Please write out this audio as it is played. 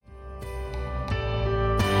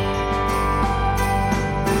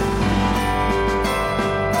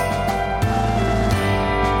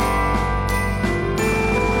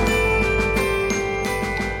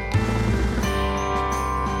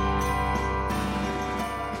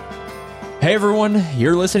Hey everyone,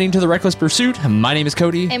 you're listening to The Reckless Pursuit. My name is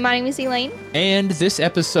Cody. And my name is Elaine. And this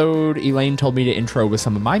episode, Elaine told me to intro with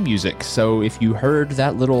some of my music. So if you heard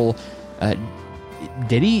that little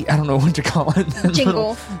ditty, I don't know what to call it.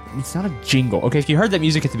 Jingle. It's not a jingle. Okay, if you heard that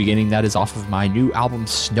music at the beginning, that is off of my new album,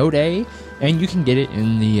 Snow Day. And you can get it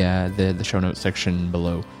in the show notes section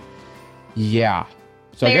below. Yeah.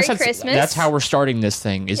 So Merry I guess Christmas. that's how we're starting this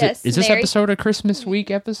thing. Is this episode a Christmas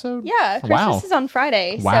week episode? Yeah, Christmas is on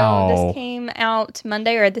Friday. Wow. So this came out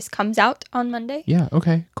Monday, or this comes out on Monday. Yeah,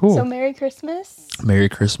 okay, cool. So Merry Christmas. Merry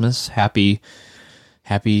Christmas. Happy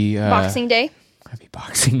Boxing Day. Happy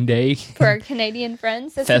Boxing Day. For our Canadian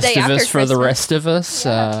friends. That's the day after Festivus for Christmas. the rest of us.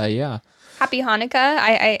 Yeah. Happy Hanukkah.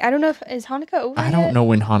 I don't know is Hanukkah over I yet? don't know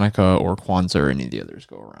when Hanukkah or Kwanzaa or any of the others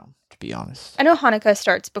go around, to be honest. I know Hanukkah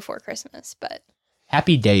starts before Christmas, but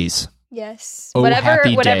Happy days. yes. Oh,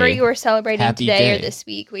 happy whatever day. you are celebrating Happy today or day. this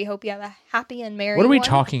week, we hope you have a happy and merry What are we one.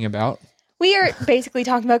 talking about? We are basically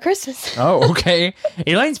talking about Christmas. Oh, okay.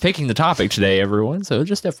 Elaine's picking the topic today, everyone, so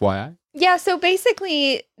just FYI. Yeah, so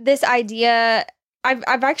basically this idea,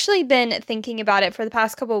 I've actually been thinking about it for the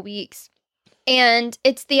past couple of weeks, and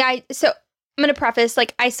it's so I'm going to preface,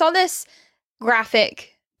 like, I saw this graphic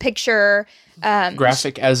picture.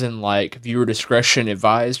 Graphic as in, like, viewer discretion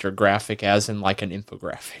advised, or graphic as in, like, an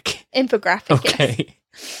infographic? Infographic, Okay.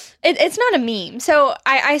 yes. It's not a meme. So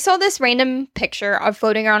I saw this random picture of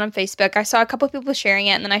floating around on Facebook. I saw a couple of people sharing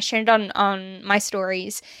it, and then I shared it on my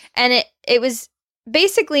stories, and it was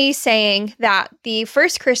basically saying that the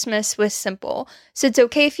first Christmas was simple. So it's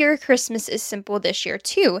okay if your Christmas is simple this year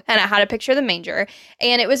too. And it had a picture of the manger,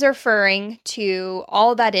 and it was referring to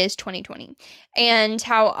all that is 2020 and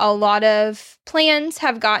how a lot of plans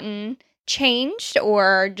have gotten changed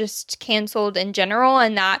or just canceled in general,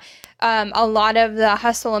 and that a lot of the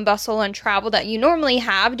hustle and bustle and travel that you normally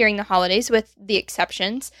have during the holidays, with the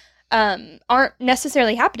exceptions, aren't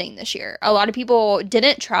necessarily happening this year. A lot of people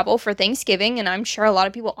didn't travel for Thanksgiving, and I'm sure a lot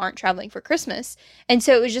of people aren't traveling for Christmas. And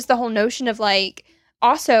so it was just the whole notion of, like,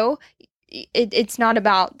 also, it's not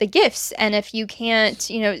about the gifts. And if you can't,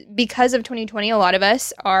 because of 2020, a lot of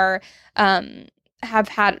us have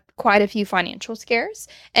had quite a few financial scares.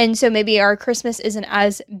 And so maybe our Christmas isn't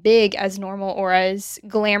as big as normal or as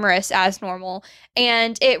glamorous as normal.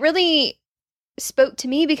 And it really spoke to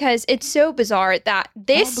me because it's so bizarre that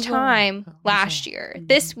this time last year,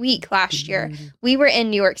 this week last year, we were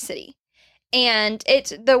in New York City. And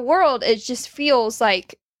the world, it just feels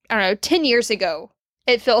like, I don't know, 10 years ago.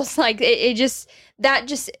 It feels like that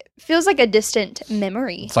just feels like a distant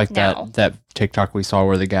memory. It's like now. that TikTok we saw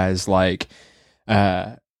where the guy's like,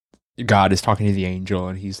 God is talking to the angel,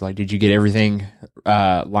 and he's like, did you get everything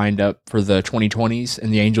lined up for the 2020s?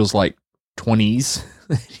 And the angel's like, 20s?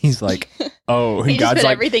 He's like, oh. He And just God's put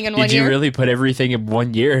like, everything in one did you year. really put everything in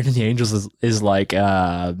 1 year? And the angel is like,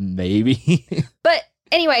 maybe. But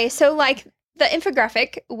anyway, so, like, the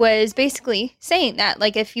infographic was basically saying that,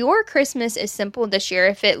 like, if your Christmas is simple this year,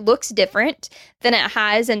 if it looks different than it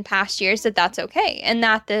has in past years, that's okay. And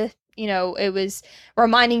that it was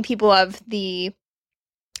reminding people of the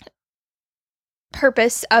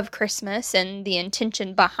purpose of Christmas and the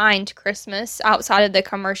intention behind Christmas outside of the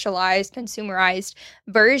commercialized, consumerized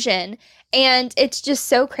version. And it's just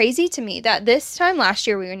so crazy to me that this time last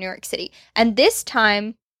year we were in New York City, and this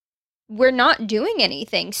time we're not doing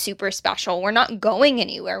anything super special. We're not going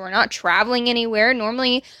anywhere. We're not traveling anywhere.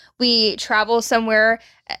 Normally we travel somewhere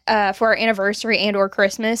for our anniversary and or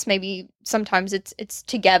Christmas. Maybe sometimes it's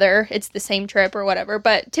together. It's the same trip or whatever.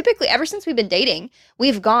 But typically, ever since we've been dating,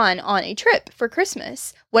 we've gone on a trip for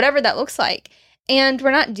Christmas, whatever that looks like. And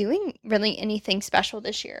we're not doing really anything special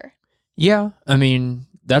this year. Yeah, I mean,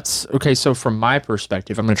 that's okay. So from my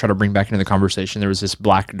perspective, I'm going to try to bring back into the conversation. There was this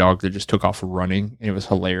black dog that just took off running, and it was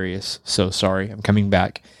hilarious. So sorry, I'm coming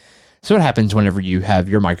back. So what happens whenever you have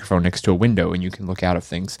your microphone next to a window and you can look out of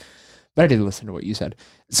things? But I did listen to what you said.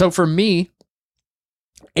 So for me,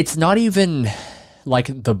 it's not even like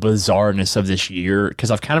the bizarreness of this year,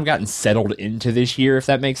 because I've kind of gotten settled into this year, if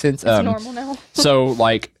that makes sense. It's normal now. So,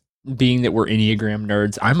 like, being that we're Enneagram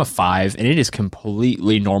nerds, I'm a 5, and it is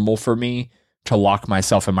completely normal for me to lock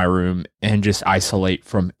myself in my room and just isolate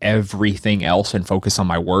from everything else and focus on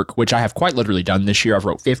my work, which I have quite literally done this year. I've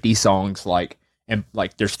wrote 50 songs, and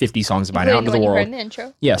there's 50 songs by now into the world. You heard in the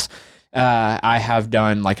intro. Yes. I have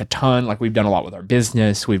done like a ton, like we've done a lot with our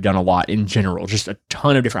business. We've done a lot in general, just a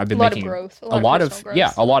ton of different, I've been making a lot of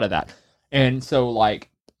a lot of that. And so, like,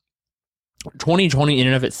 2020 in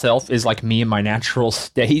and of itself is like me in my natural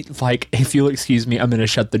state. Like, if you'll excuse me, I'm going to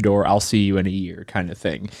shut the door. I'll see you in a year kind of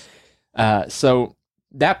thing. So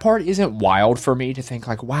that part isn't wild for me to think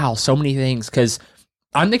like, wow, so many things. Because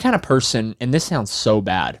I'm the kind of person, and this sounds so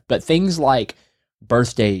bad, but things like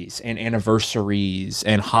birthdays and anniversaries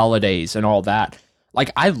and holidays and all that,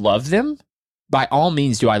 like I love them. By all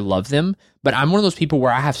means do I love them, but I'm one of those people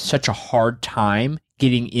where I have such a hard time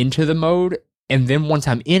getting into the mode. And then once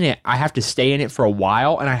I'm in it, I have to stay in it for a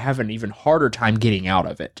while, and I have an even harder time getting out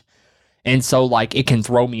of it. And so like it can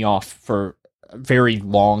throw me off for a very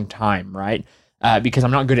long time, right? Because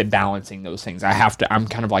I'm not good at balancing those things. I'm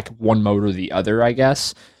kind of like one mode or the other, I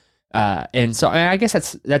guess. And so I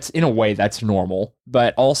guess that's in a way that's normal,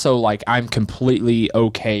 but also like I'm completely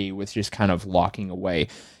okay with just kind of locking away.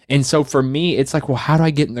 And so for me, it's like, well, how do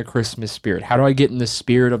I get in the Christmas spirit? How do I get in the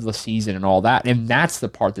spirit of the season and all that? And that's the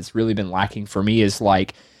part that's really been lacking for me, is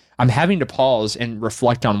like I'm having to pause and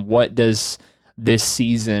reflect on what does this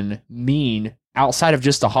season mean outside of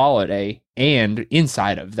just a holiday and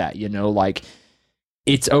inside of that, like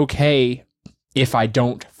it's okay if I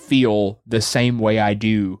don't feel the same way I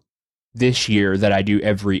do this year that I do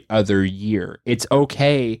every other year. It's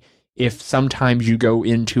okay if sometimes you go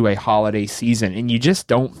into a holiday season and you just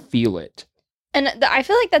don't feel it. And I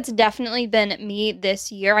feel like that's definitely been me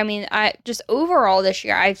this year. I mean, I just overall this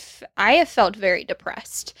year, I have felt very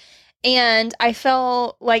depressed. And I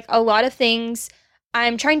felt like a lot of things,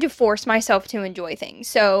 I'm trying to force myself to enjoy things.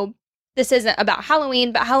 So this isn't about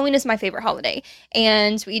Halloween, but Halloween is my favorite holiday.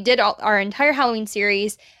 And we did our entire Halloween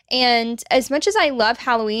series. And as much as I love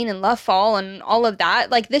Halloween and love fall and all of that,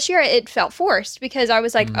 like this year it felt forced, because I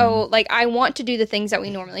was like, oh, like I want to do the things that we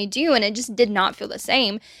normally do. And it just did not feel the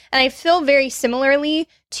same. And I feel very similarly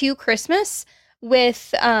to Christmas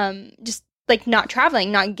with just like not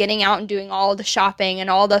traveling, not getting out and doing all the shopping and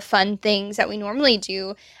all the fun things that we normally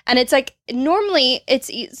do. And it's like, normally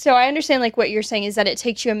so I understand like what you're saying is that it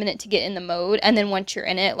takes you a minute to get in the mode. And then once you're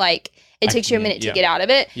in it, like it takes you a minute to get out of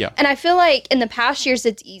it. Yeah. And I feel like in the past years,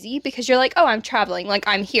 it's easy because you're like, oh, I'm traveling. Like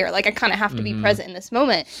I'm here. Like I kind of have to be present in this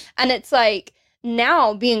moment. And it's like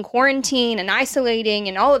now being quarantined and isolating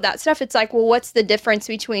and all of that stuff, it's like, well, what's the difference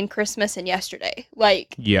between Christmas and yesterday?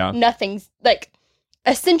 Like nothing's like,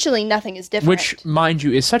 essentially nothing is different. Which, mind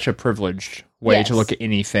you, is such a privileged way to look at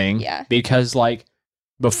anything. Yeah. Because, like,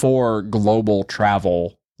 before global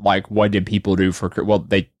travel, like, what did people do well,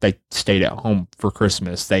 they stayed at home for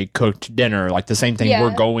Christmas. They cooked dinner, like the same thing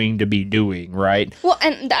we're going to be doing, right? Well,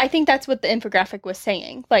 and I think that's what the infographic was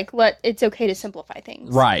saying. Like, it's okay to simplify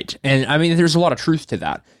things. Right. And, I mean, there's a lot of truth to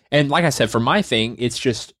that. And like I said, for my thing, it's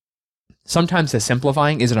just sometimes the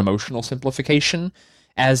simplifying is an emotional simplification,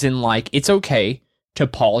 as in, like, it's okay to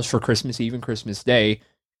pause for Christmas Eve and Christmas Day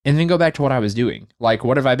and then go back to what I was doing. Like,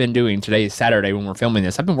 what have I been doing? Today is Saturday when we're filming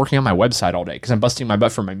this. I've been working on my website all day because I'm busting my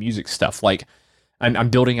butt for my music stuff. Like, I'm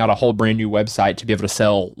building out a whole brand new website to be able to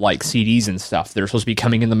sell, like, CDs and stuff that are supposed to be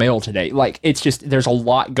coming in the mail today. Like, it's just, there's a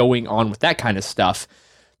lot going on with that kind of stuff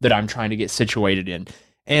that I'm trying to get situated in.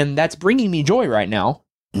 And that's bringing me joy right now.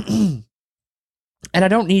 And I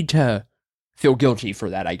don't need to feel guilty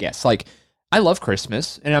for that, I guess. Like, I love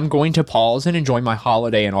Christmas, and I'm going to pause and enjoy my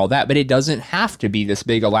holiday and all that, but it doesn't have to be this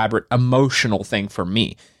big, elaborate, emotional thing for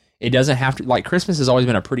me. It doesn't have to, like, Christmas has always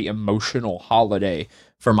been a pretty emotional holiday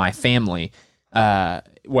for my family,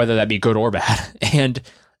 whether that be good or bad. And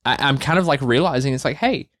I'm kind of, like, realizing it's like,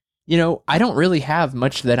 hey, I don't really have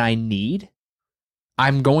much that I need.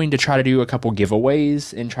 I'm going to try to do a couple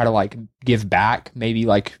giveaways and try to, like, give back, maybe,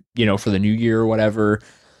 like, for the new year or whatever.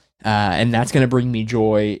 And that's going to bring me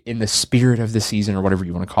joy in the spirit of the season, or whatever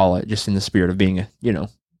you want to call it, just in the spirit of being,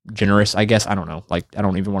 generous, I guess. I don't know. Like, I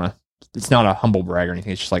don't even want to, it's not a humble brag or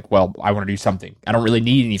anything. It's just like, well, I want to do something. I don't really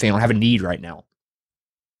need anything. I don't have a need right now.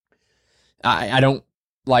 I don't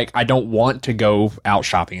want to go out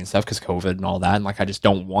shopping and stuff because COVID and all that. And like, I just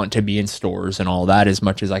don't want to be in stores and all that as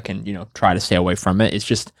much as I can, try to stay away from it. It's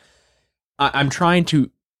just, I'm trying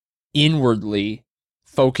to inwardly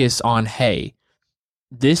focus on, hey,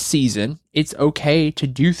 this season, it's okay to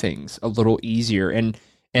do things a little easier and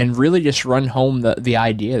really just run home the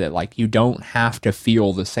idea that like you don't have to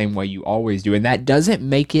feel the same way you always do. And that doesn't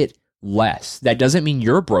make it less. That doesn't mean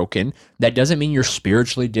you're broken. That doesn't mean you're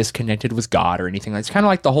spiritually disconnected with God or anything. It's kind of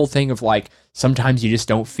like the whole thing of like sometimes you just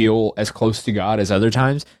don't feel as close to God as other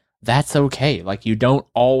times. That's okay. Like you don't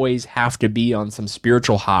always have to be on some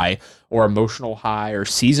spiritual high or emotional high or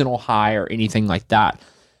seasonal high or anything like that.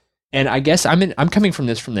 And I guess I'm coming from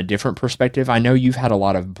this from the different perspective. I know you've had a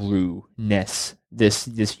lot of blueness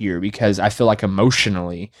this year because I feel like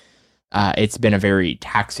emotionally, it's been a very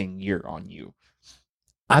taxing year on you.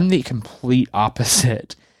 I'm the complete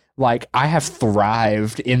opposite. Like I have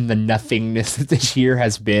thrived in the nothingness that this year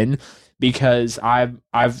has been because I've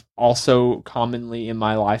also commonly in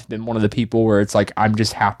my life been one of the people where it's like I'm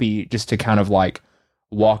just happy just to kind of like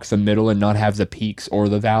walk the middle and not have the peaks or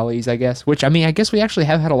the valleys, I guess. Which, I mean, I guess we actually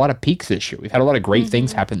have had a lot of peaks this year. We've had a lot of great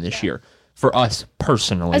things happen this year for us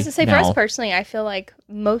personally. I was going to say, for us personally, I feel like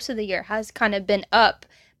most of the year has kind of been up.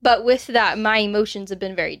 But with that, my emotions have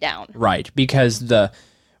been very down. Right, because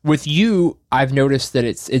with you, I've noticed that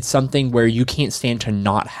it's something where you can't stand to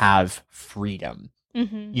not have freedom.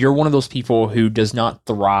 Mm-hmm. You're one of those people who does not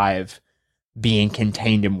thrive being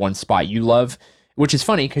contained in one spot. You love, which is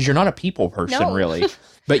funny because you're not a people person, really.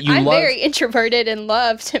 But I'm very introverted and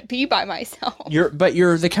love to be by myself. You're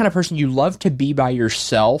the kind of person you love to be by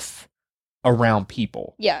yourself around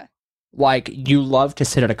people. Yeah. Like, you love to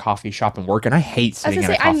sit at a coffee shop and work, and I hate sitting at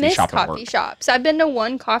a coffee shop and work. I miss coffee shops. I've been to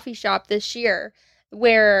one coffee shop this year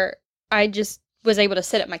where I just was able to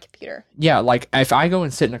sit at my computer. Yeah, like, if I go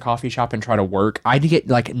and sit in a coffee shop and try to work, I get,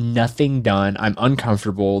 like, nothing done. I'm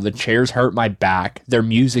uncomfortable. The chairs hurt my back. Their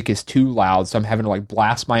music is too loud, so I'm having to, like,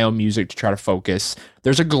 blast my own music to try to focus.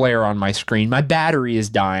 There's a glare on my screen. My battery is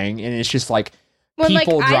dying, and it's just, like,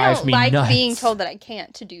 people drive me nuts. I don't like being told that I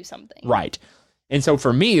can't to do something. Right. And so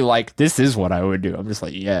for me, like, this is what I would do. I'm just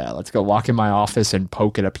like, yeah, let's go lock in my office and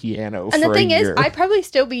poke at a piano for a year. And the thing is, I'd probably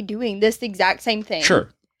still be doing this exact same thing. Sure.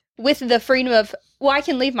 With the freedom of, well, I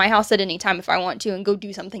can leave my house at any time if I want to and go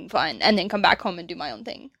do something fun and then come back home and do my own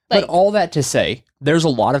thing. But all that to say, there's a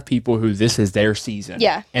lot of people who this is their season.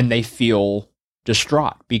 Yeah. And they feel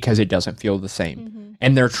distraught because it doesn't feel the same. Mm-hmm.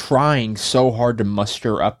 And they're trying so hard to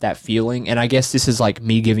muster up that feeling. And I guess this is like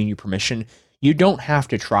me giving you permission. You don't have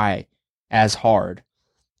to try as hard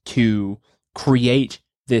to create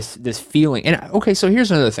this feeling. And okay, so here's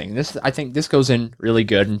another thing. I think this goes in really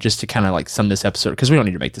good, and just to kind of like sum this episode, because we don't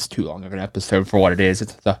need to make this too long of an episode for what it is.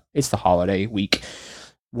 It's the holiday week.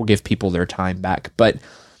 We'll give people their time back. But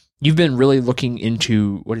you've been really looking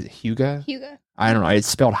into, what is it, Hygge? Hygge. I don't know. It's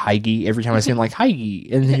spelled Heige. Every time I say, I'm like,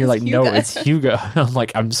 Heige. And then you're like, no, it's Hygge. I'm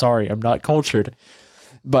like, I'm sorry, I'm not cultured.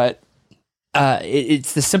 But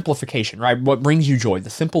it's the simplification, right? What brings you joy, the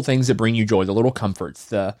simple things that bring you joy, the little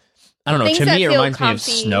comforts, I don't know, to me it reminds me of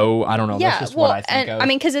snow. I don't know, that's just what I think of. I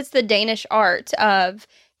mean, because it's the Danish art of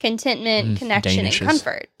contentment, connection, and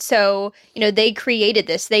comfort. So, they created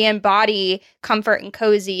this. They embody comfort and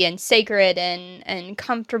cozy and sacred and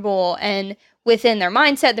comfortable, and within their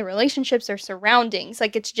mindset, their relationships, their surroundings.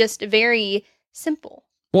 Like, it's just very simple.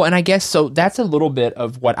 Well, and I guess, so that's a little bit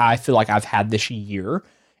of what I feel like I've had this year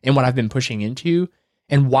and what I've been pushing into,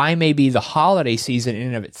 and why maybe the holiday season in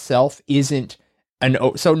and of itself isn't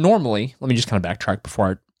so normally, let me just kind of backtrack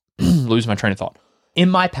before I lose my train of thought.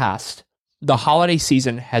 In my past, the holiday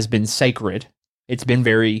season has been sacred. It's been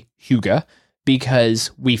very Hygge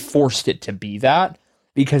because we forced it to be that,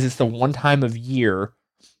 because it's the one time of year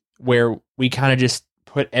where we kind of just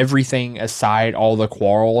put everything aside, all the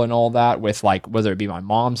quarrel and all that, with, like, whether it be my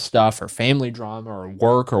mom's stuff or family drama or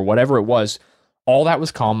work or whatever it was. All that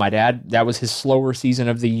was calm. My dad, that was his slower season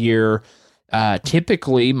of the year.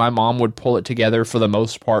 Typically, my mom would pull it together for the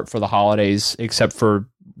most part for the holidays, except for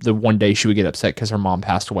the one day she would get upset because her mom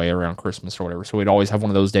passed away around Christmas or whatever. So we'd always have one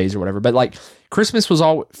of those days or whatever. But, like, Christmas was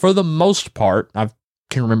all, for the most part, I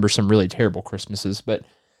can remember some really terrible Christmases, but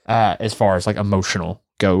as far as, like, emotional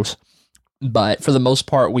goes. But for the most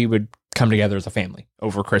part, we would come together as a family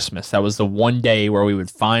over Christmas. That was the one day where we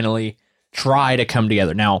would finally try to come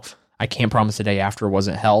together. Now, I can't promise the day after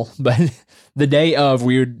wasn't hell, but the day of,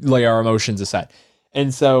 we would lay our emotions aside.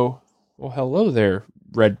 And so, well, hello there,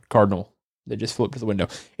 red cardinal. They just flew up to the window.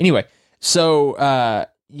 Anyway, so,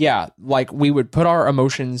 yeah, like, we would put our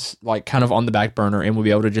emotions, like, kind of on the back burner, and we'd be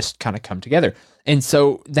able to just kind of come together. And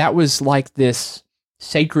so that was like this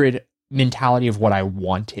sacred mentality of what I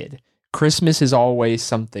wanted. Christmas is always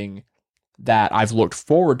something that I've looked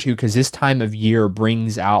forward to, because this time of year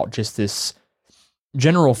brings out just this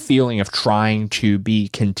general feeling of trying to be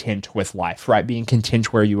content with life, right? Being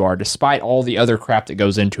content where you are, despite all the other crap that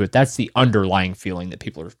goes into it. That's the underlying feeling that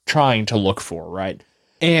people are trying to look for, right?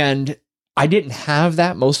 And I didn't have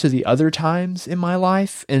that most of the other times in my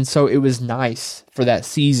life. And so it was nice for that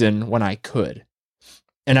season when I could.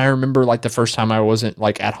 And I remember, like, the first time I wasn't,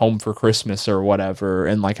 like, at home for Christmas or whatever,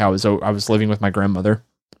 and, like, I was living with my grandmother.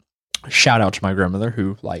 Shout out to my grandmother,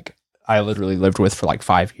 who, like, I literally lived with for like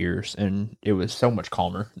 5 years, and it was so much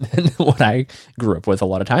calmer than what I grew up with a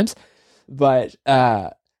lot of times. But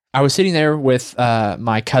I was sitting there with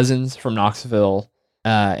my cousins from Knoxville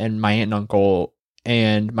and my aunt and uncle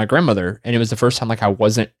and my grandmother, and it was the first time, like, I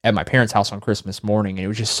wasn't at my parents' house on Christmas morning, and it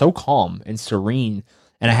was just so calm and serene.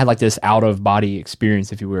 And I had, like, this out-of-body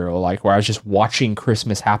experience, if you will, like, where I was just watching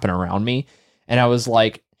Christmas happen around me, and I was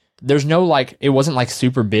like, there's no, like, it wasn't, like,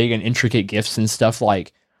 super big and intricate gifts and stuff,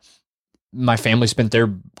 like, my family spent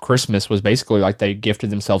their Christmas was basically like they gifted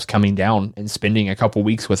themselves coming down and spending a couple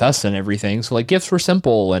weeks with us and everything. So like gifts were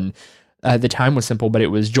simple and the time was simple, but it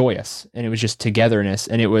was joyous and it was just togetherness.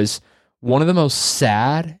 And it was one of the most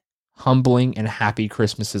sad, humbling, and happy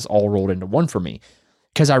Christmases all rolled into one for me.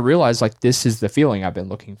 Because I realized like this is the feeling I've been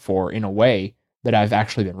looking for in a way that I've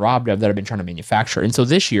actually been robbed of, that I've been trying to manufacture. And so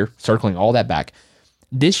this year, circling all that back,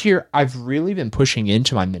 this year, I've really been pushing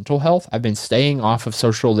into my mental health. I've been staying off of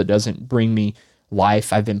social that doesn't bring me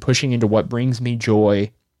life. I've been pushing into what brings me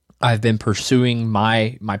joy. I've been pursuing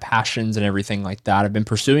my passions and everything like that. I've been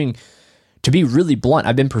pursuing, to be really blunt,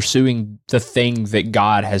 I've been pursuing the thing that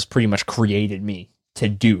God has pretty much created me to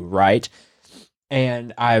do, right?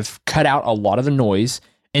 And I've cut out a lot of the noise.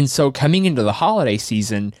 And so coming into the holiday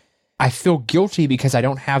season, I feel guilty because I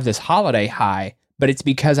don't have this holiday high, but it's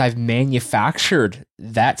because I've manufactured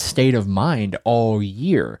that state of mind all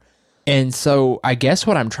year. And so I guess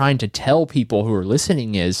what I'm trying to tell people who are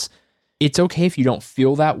listening is it's okay if you don't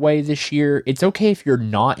feel that way this year. It's okay if you're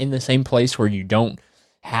not in the same place where you don't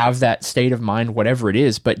have that state of mind, whatever it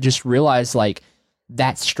is, but just realize like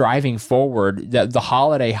that striving forward, that the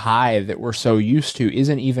holiday high that we're so used to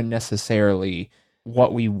isn't even necessarily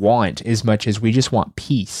what we want as much as we just want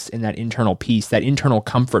peace, and that internal peace, that internal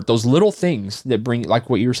comfort, those little things that bring, like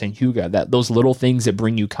what you were saying, Hugo, that those little things that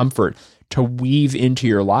bring you comfort to weave into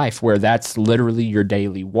your life where that's literally your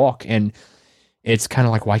daily walk. And it's kind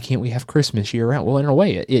of like, why can't we have Christmas year round? Well, in a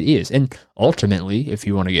way it is. And ultimately, if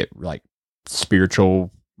you want to get like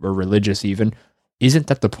spiritual or religious even, isn't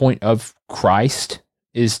that the point of Christ,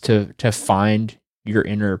 is to find your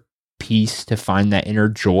inner peace, to find that inner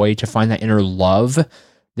joy, to find that inner love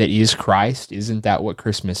that is Christ? Isn't that what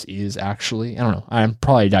Christmas is actually? I don't know. I'm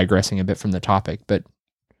probably digressing a bit from the topic, but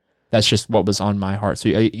that's just what was on my heart. So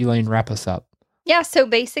Elaine, wrap us up. Yeah, so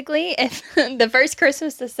basically, if the first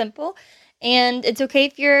Christmas is simple, and it's okay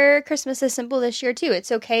if your Christmas is simple this year too.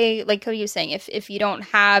 It's okay, like Cody was saying, if you don't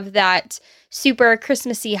have that super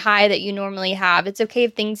Christmassy high that you normally have. It's okay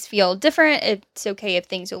if things feel different. It's okay if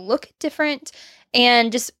things will look different.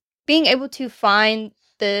 And just being able to find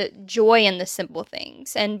the joy in the simple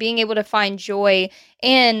things, and being able to find joy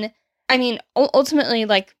in, I mean, ultimately,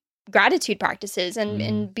 like gratitude practices,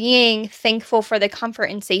 and being thankful for the comfort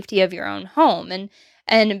and safety of your own home,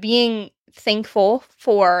 and being thankful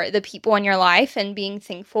for the people in your life, and being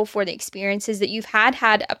thankful for the experiences that you've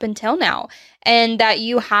had up until now, and that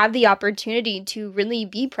you have the opportunity to really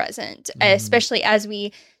be present, especially as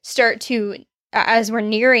we start to, as we're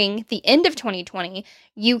nearing the end of 2020,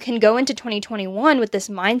 you can go into 2021 with this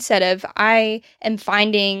mindset of, I am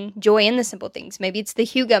finding joy in the simple things. Maybe it's the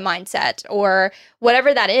Hugo mindset or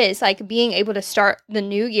whatever that is, like being able to start the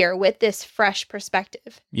new year with this fresh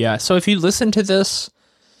perspective. Yeah. So if you listen to this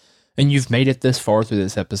and you've made it this far through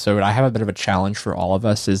this episode, I have a bit of a challenge for all of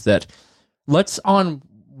us, is that let's, on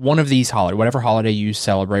one of these holidays, whatever holiday you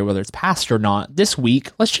celebrate, whether it's past or not, this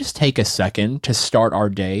week, let's just take a second to start our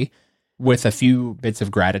day with a few bits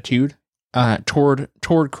of gratitude toward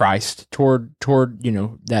Christ, toward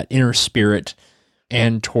that inner spirit,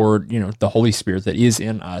 and toward the Holy Spirit that is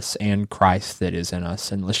in us, and Christ that is in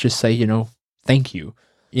us. And let's just say thank you.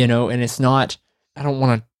 And it's not, I don't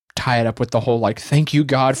want to tie it up with the whole like, thank you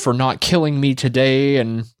God for not killing me today,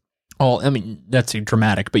 and all. I mean, that's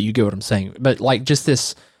dramatic, but you get what I'm saying. But like just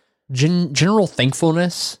this general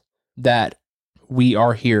thankfulness that we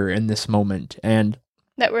are here in this moment, and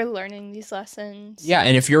that we're learning these lessons. Yeah,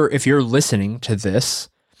 and if you're listening to this,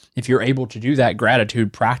 if you're able to do that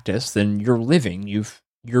gratitude practice, then you're living. You've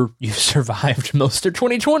survived most of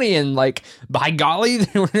 2020, and like, by golly,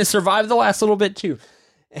 we're going to survive the last little bit too,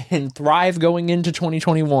 and thrive going into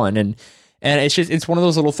 2021. And it's one of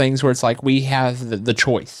those little things where it's like we have the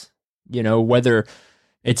choice, whether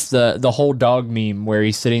it's the whole dog meme where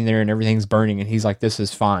he's sitting there and everything's burning and he's like, this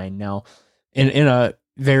is fine. Now, in a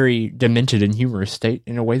very demented and humorous state,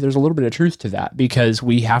 in a way, there's a little bit of truth to that, because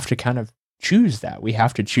we have to kind of choose that. We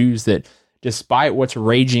have to choose that despite what's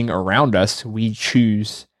raging around us, we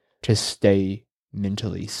choose to stay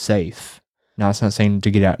mentally safe. Now, it's not saying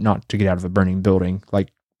not to get out of a burning building, like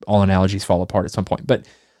all analogies fall apart at some point, but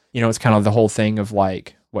it's kind of the whole thing of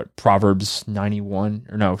like what Proverbs 91,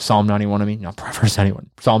 or no, Psalm 91, not Proverbs 91,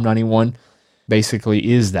 Psalm 91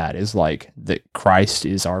 basically is like that Christ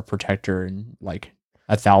is our protector, and like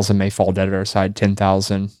 1,000 may fall dead at our side,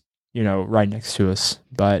 10,000, right next to us,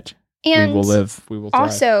 but we will live, we will thrive.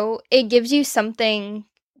 Also, it gives you something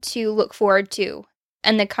to look forward to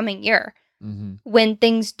in the coming year. Mm-hmm. When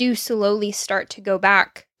things do slowly start to go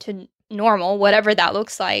back to normal, whatever that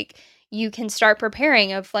looks like, you can start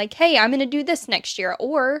preparing of like, hey, I'm going to do this next year,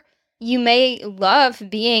 or you may love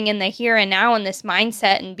being in the here and now in this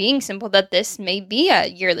mindset and being simple, that this may be a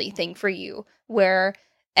yearly thing for you where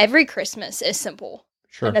every Christmas is simple.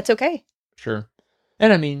 Sure. And that's okay. Sure.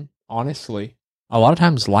 And I mean, honestly, a lot of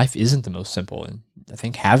times life isn't the most simple. And I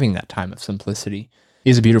think having that time of simplicity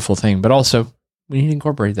is a beautiful thing. But also, we need to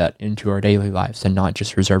incorporate that into our daily lives and not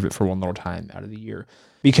just reserve it for one little time out of the year.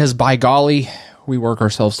 Because by golly, we work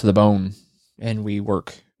ourselves to the bone, and we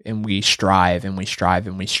work and we strive and we strive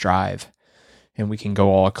and we strive. And we can go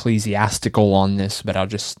all ecclesiastical on this, but I'll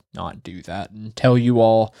just not do that and tell you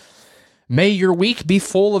all, may your week be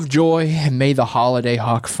full of joy, and may the holiday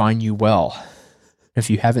hawk find you well. If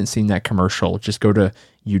you haven't seen that commercial, just go to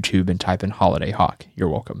YouTube and type in Holiday Hawk. You're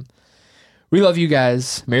welcome. We love you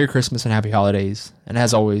guys. Merry Christmas and happy holidays. And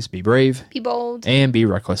as always, be brave, Be bold. and be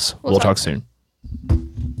reckless. We'll talk soon.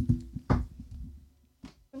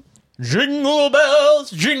 Jingle bells,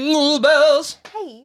 jingle bells.